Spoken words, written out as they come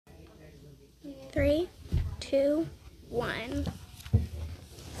3, 2, 1.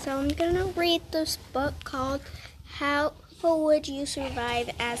 So I'm going to read this book called How Would You Survive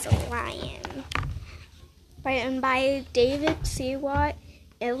as a Lion? By David Seward,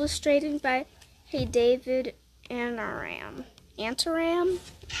 illustrated by David Antaram. Antaram?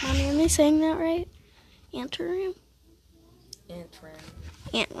 Am I saying that right? Antaram?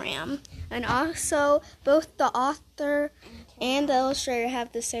 Antram. And also, both the author and the illustrator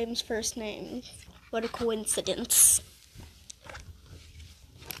have the same first name. What a coincidence.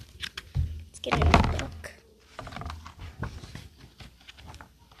 Let's get into the book.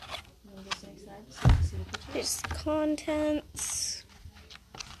 There's contents.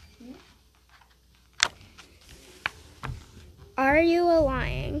 Are you a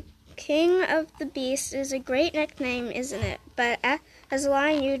lion? King of the Beast is a great nickname, isn't it? But as a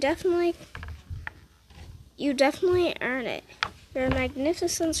lion, you definitely earn it. You're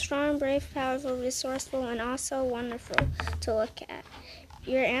magnificent, strong, brave, powerful, resourceful, and also wonderful to look at.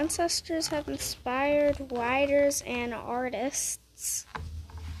 Your ancestors have inspired writers and artists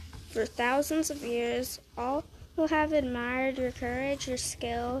for thousands of years. All who have admired your courage, your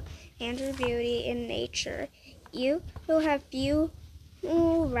skill, and your beauty in nature. You who have few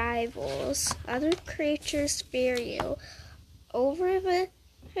rivals. Other creatures fear you. Over the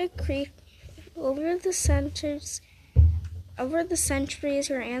centuries,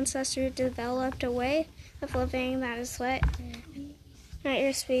 your ancestors developed a way of living that has let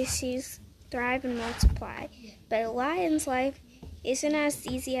your species thrive and multiply. But a lion's life isn't as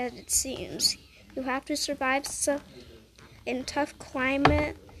easy as it seems. You have to survive in tough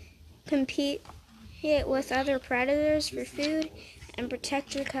climate, compete with other predators for food, and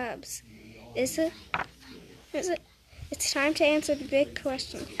protect your cubs. It's time to answer the big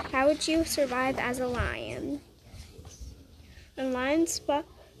question. How would you survive as a lion? And lions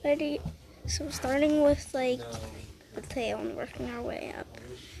body, so starting with the tail and working our way up.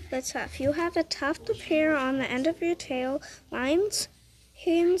 That's tough. You have a tuft of hair on the end of your tail. Lions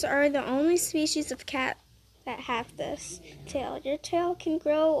are the only species of cat that have this tail. Your tail can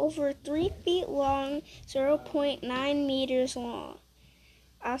grow over 3 feet long, 0.9 meters long,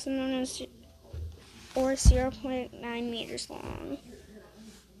 also known as 0.9 meters long.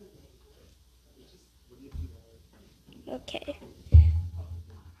 Okay.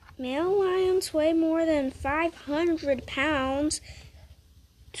 Male lions weigh more than 500 pounds,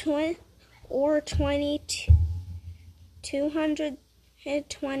 or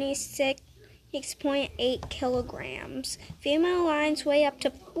 226.8 kilograms. Female lions weigh up to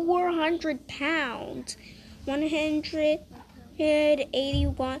 400 pounds,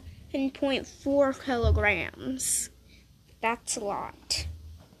 181.4 kilograms. That's a lot.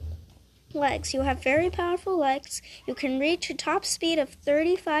 Legs. You have very powerful legs. You can reach a top speed of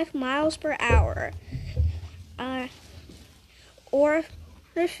 35 miles per hour, or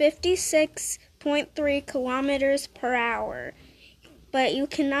 56.3 kilometers per hour. But you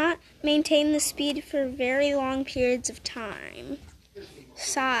cannot maintain the speed for very long periods of time.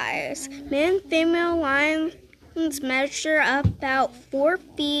 Size. Male and female lions measure about 4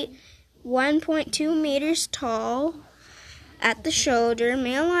 feet, 1.2 meters tall at the shoulder.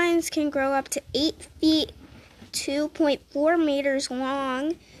 Male lions can grow up to 8 feet, 2.4 meters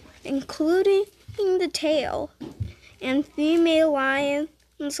long, including the tail. And female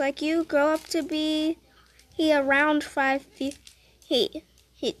lions like you grow up to be around 5 feet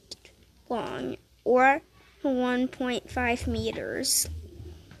long, or 1.5 meters.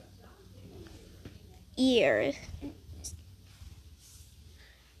 Ears.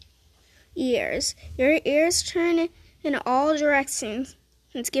 Your ears turn in all directions.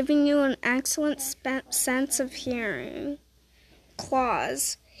 It's giving you an excellent sense of hearing.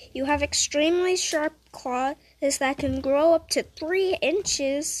 Claws. You have extremely sharp claws that can grow up to 3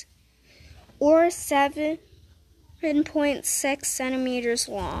 inches, or 7.6 centimeters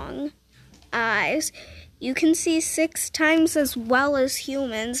long. Eyes. You can see 6 times as well as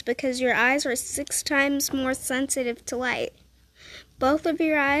humans because your eyes are 6 times more sensitive to light. Both of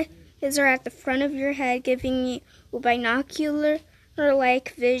your eyes are at the front of your head, giving you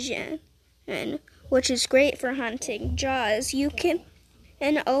binocular-like vision, which is great for hunting. Jaws. You can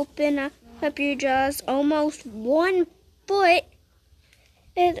open up your jaws almost 1 foot,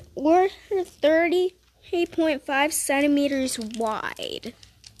 or 30.5 centimeters wide.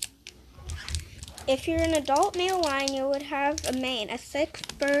 If you're an adult male lion, you would have a mane, a thick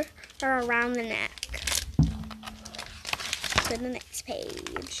fur around the neck. To the next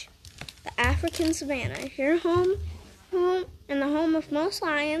page. The African savanna. Your home and the home of most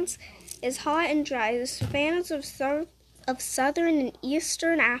lions is hot and dry. The savannas of southern and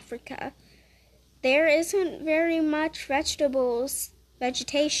eastern Africa. There isn't very much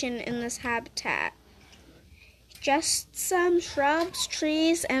vegetation in this habitat. Just some shrubs,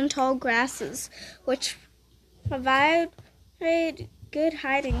 trees, and tall grasses, which provide good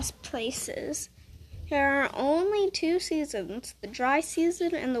hiding places. There are only 2 seasons, the dry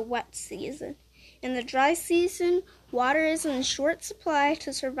season and the wet season. In the dry season, water is in short supply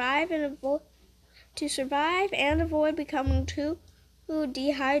to survive and avoid becoming too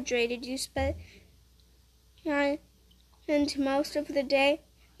dehydrated. You spend most of the day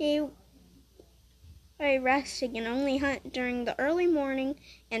resting and only hunt during the early morning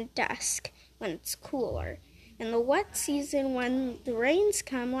and dusk when it's cooler. In the wet season, when the rains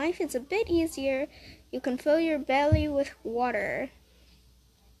come, life is a bit easier. You can fill your belly with water.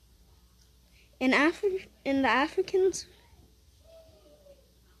 In the Africans,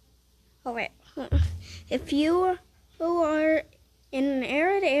 if you are in an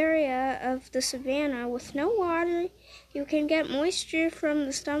arid area of the savannah with no water, you can get moisture from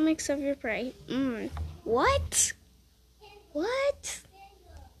the stomachs of your prey. What? What?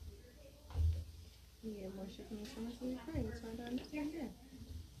 You get moisture from the stomachs of your prey. That's what I don't understand that.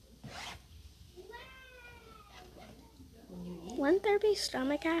 When you eat. Wouldn't there be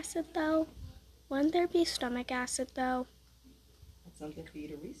stomach acid though? That's something for you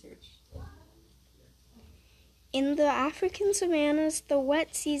to research. In the African savannas, the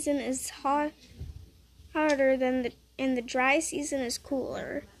wet season is hotter than and the dry season is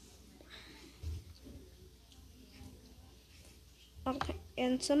cooler. Okay,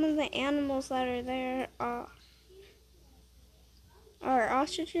 and some of the animals that are there are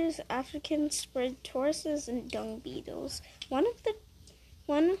ostriches, African spread tortoises, and dung beetles. One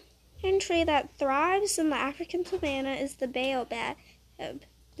tree that thrives in the African savanna is the baobab.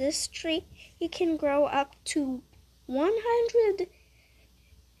 This tree can grow up to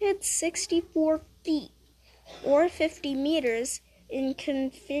 164 feet or 50 meters in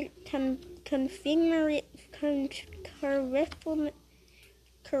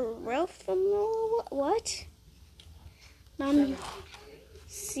what?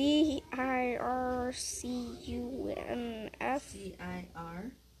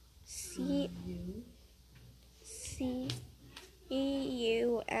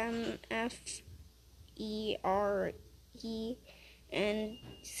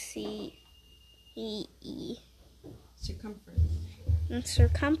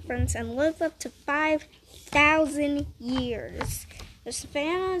 Circumference and live up to 5,000 years. The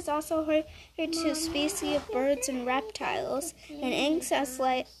savanna is also home to species of birds and reptiles and insects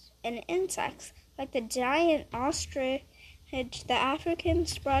like the giant ostrich, the African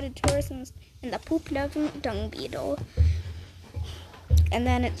spotted tortoise, and the poop-loving dung beetle. And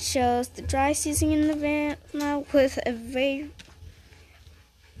then it shows the dry season in the savannah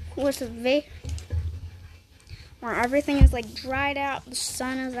where everything is like dried out, the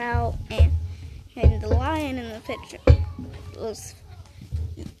sun is out, and the lion in the picture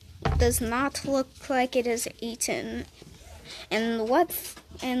does not look like it is eaten. And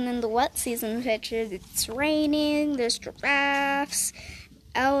in the wet season picture, it's raining, there's giraffes,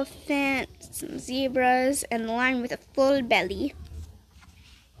 elephants, and zebras, and the lion with a full belly.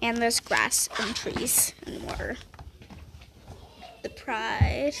 And there's grass and trees and water. The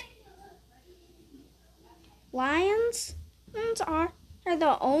pride. Lions are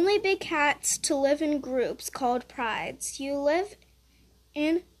the only big cats to live in groups called prides. You live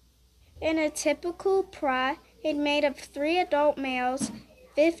in a typical pride made of 3 adult males,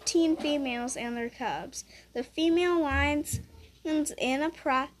 15 females, and their cubs. The female lions in a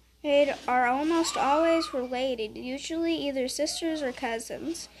pride are almost always related, usually either sisters or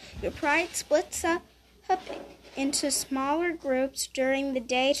cousins. Your pride splits up into smaller groups during the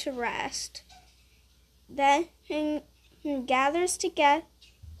day to rest. Then gathers together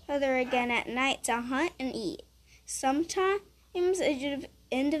again at night to hunt and eat. Sometimes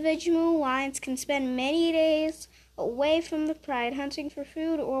individual lions can spend many days away from the pride hunting for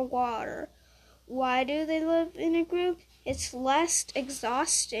food or water. Why do they live in a group? It's less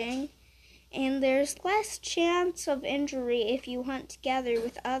exhausting, and there's less chance of injury if you hunt together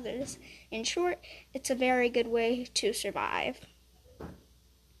with others. In short, it's a very good way to survive.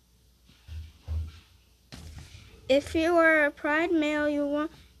 If you are a pride male, you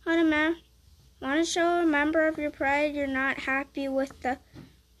want to show a member of your pride you're not happy with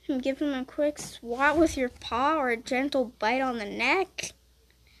give them a quick swat with your paw or a gentle bite on the neck.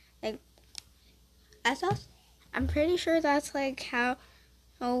 I'm pretty sure that's like how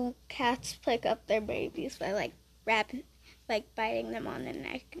cats pick up their babies by biting them on the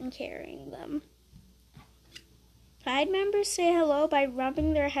neck and carrying them. Pride members say hello by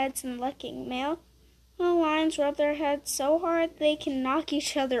rubbing their heads and licking. Male the lions rub their heads so hard they can knock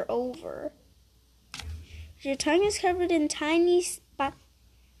each other over. Your tongue is covered in tiny spines.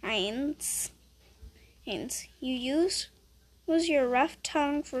 You use your rough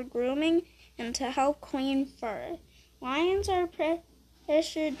tongue for grooming and to help clean fur. Lions are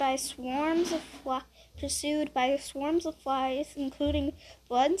pursued by swarms of flies, including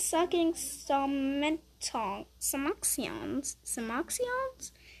blood-sucking Somaxions.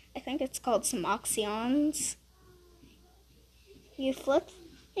 Somaxions? I think it's called Somaxions. You flick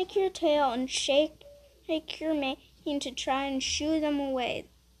your tail and shake your mane to try and shoo away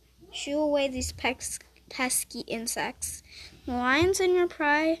these pesky insects. The lions in your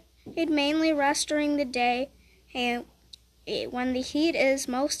pride mainly rest during the day, and when the heat is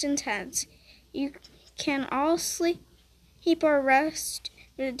most intense. You can all sleep or rest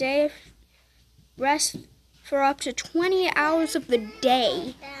for up to 20 hours of the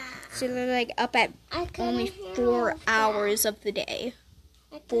day. So they're like up at only 4 hours of the day.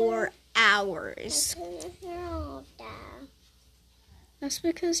 4 hours. That's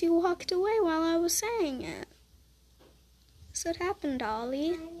because you walked away while I was saying it. That's what happened,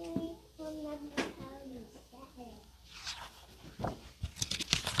 Dolly.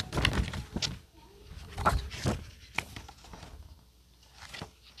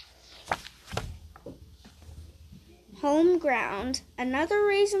 Home ground. Another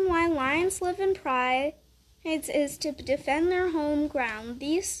reason why lions live in prides is to defend their home ground.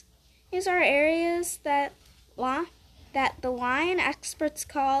 These are areas that the lion experts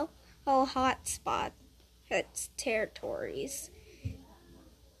call hot spots. It's territories.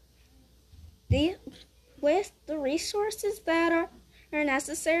 With the resources that are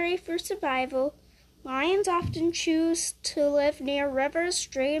necessary for survival, lions often choose to live near rivers,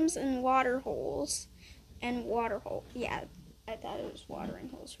 streams, and water holes. Yeah, I thought it was watering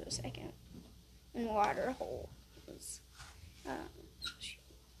holes for a second. And water holes.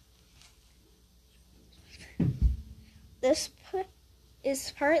 This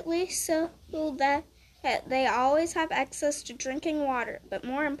is partly so that they always have access to drinking water, but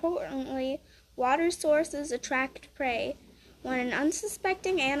more importantly, water sources attract prey. When an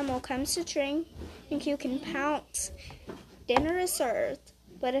unsuspecting animal comes to drink, you can pounce. Dinner is served,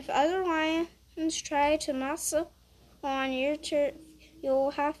 but if other lions try to muscle on your turf,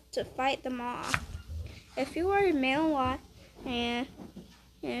 you'll have to fight them off. If you are a male lion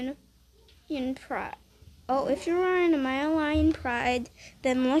in pride, if you are in a male lion pride,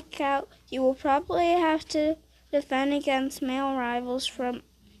 then look out. You will probably have to defend against male rivals from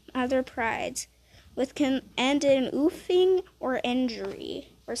other prides, which can end in oofing or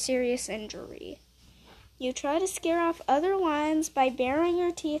injury, or serious injury. You try to scare off other lions by baring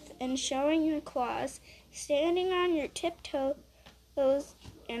your teeth and showing your claws, standing on your tiptoes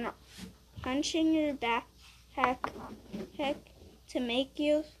and punching your back to make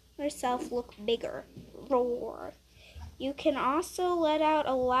yourself look bigger. Roar. You can also let out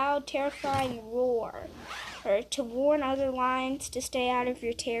a loud, terrifying roar to warn other lions to stay out of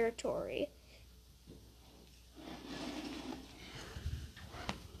your territory.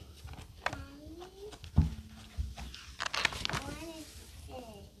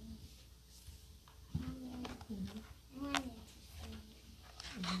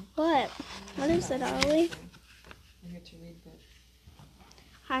 What? What is it, Ollie? I get to read that.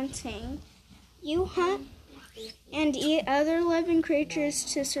 Hunting. You hunt and eat other living creatures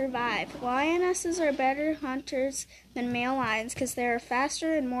to survive. Lionesses are better hunters than male lions because they are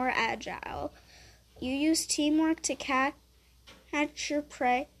faster and more agile. You use teamwork to catch your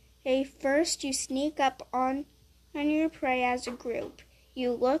prey. First, you sneak up on your prey as a group.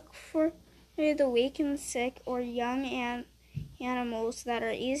 You look for the weak and sick or young animals that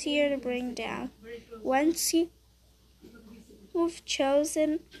are easier to bring down. Once you've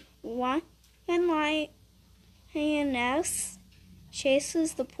chosen one, lioness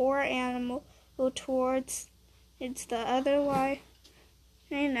chases the poor animal towards the other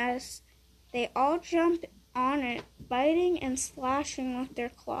lioness. They all jump on it, biting and slashing with their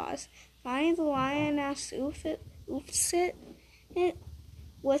claws. Finally, the lioness oofs it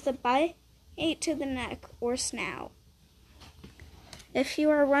with a bite to the neck or snout. If you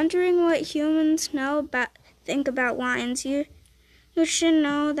are wondering what humans think about lions, you should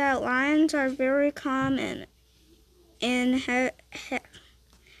know that lions are very common in Heteri,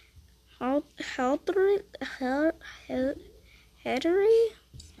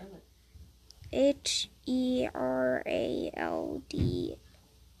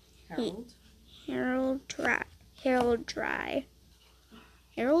 Herald.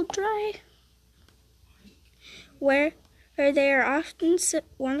 Heraldry, where where they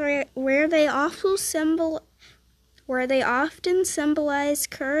often symbolize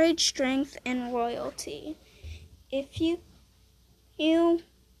courage, strength, and royalty. If you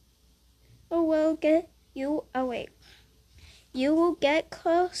will get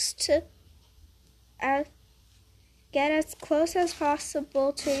as close as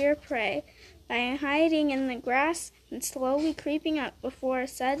possible to your prey by hiding in the grass and slowly creeping up before a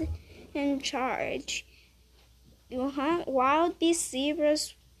sudden charge. You hunt wild beasts,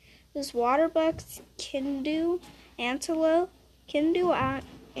 zebras, waterbucks, antelope,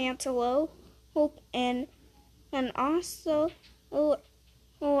 and also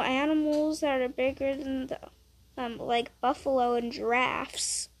animals that are bigger than them, like buffalo and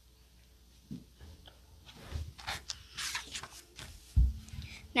giraffes.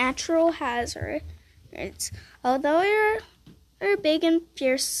 Natural hazards. Although you're a big and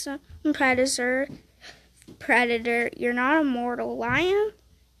fearsome predator, you're not immortal.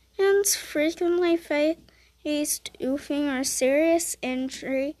 Lions frequently face spoofing or serious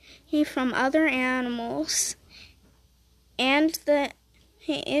injury from other animals, and the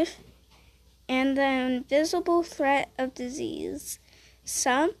invisible threat of disease.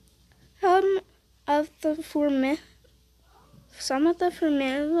 Some of the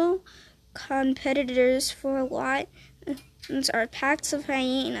formidable competitors for lions are packs of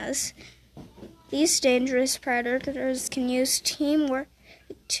hyenas. These dangerous predators can use teamwork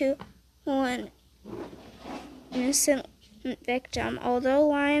to an innocent victim. Although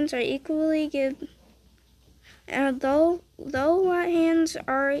lions are equally given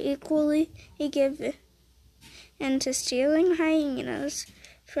to stealing hyenas,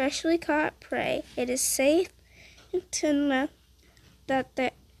 freshly caught prey, it is safe to know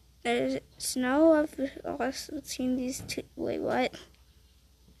that there's no of us between these two. Wait, what?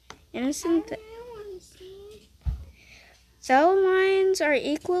 Innocent. Though lions are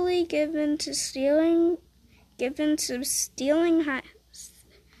equally given to stealing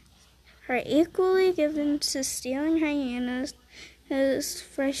hyenas as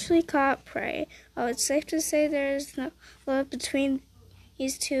freshly caught prey. Oh, it's safe to say there is no love between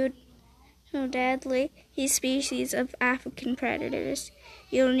these two deadly species of African predators.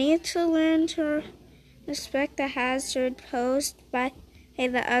 You'll need to learn to respect the hazard posed by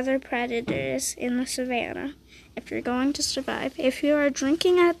the other predators in the savannah if you're going to survive. If you are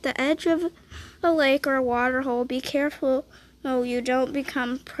drinking at the edge of a lake or a water hole, be careful you don't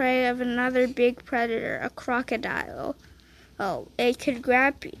become prey of another big predator, a crocodile. Oh, it could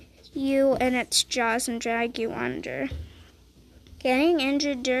grab you in its jaws and drag you under. Getting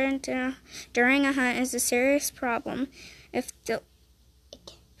injured during a hunt is a serious problem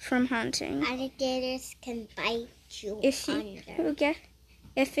from hunting. Alligators can bite you under.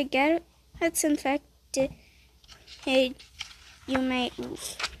 If it gets infected, you may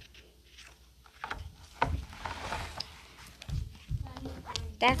lose.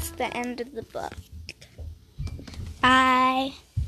 That's the end of the book. Bye.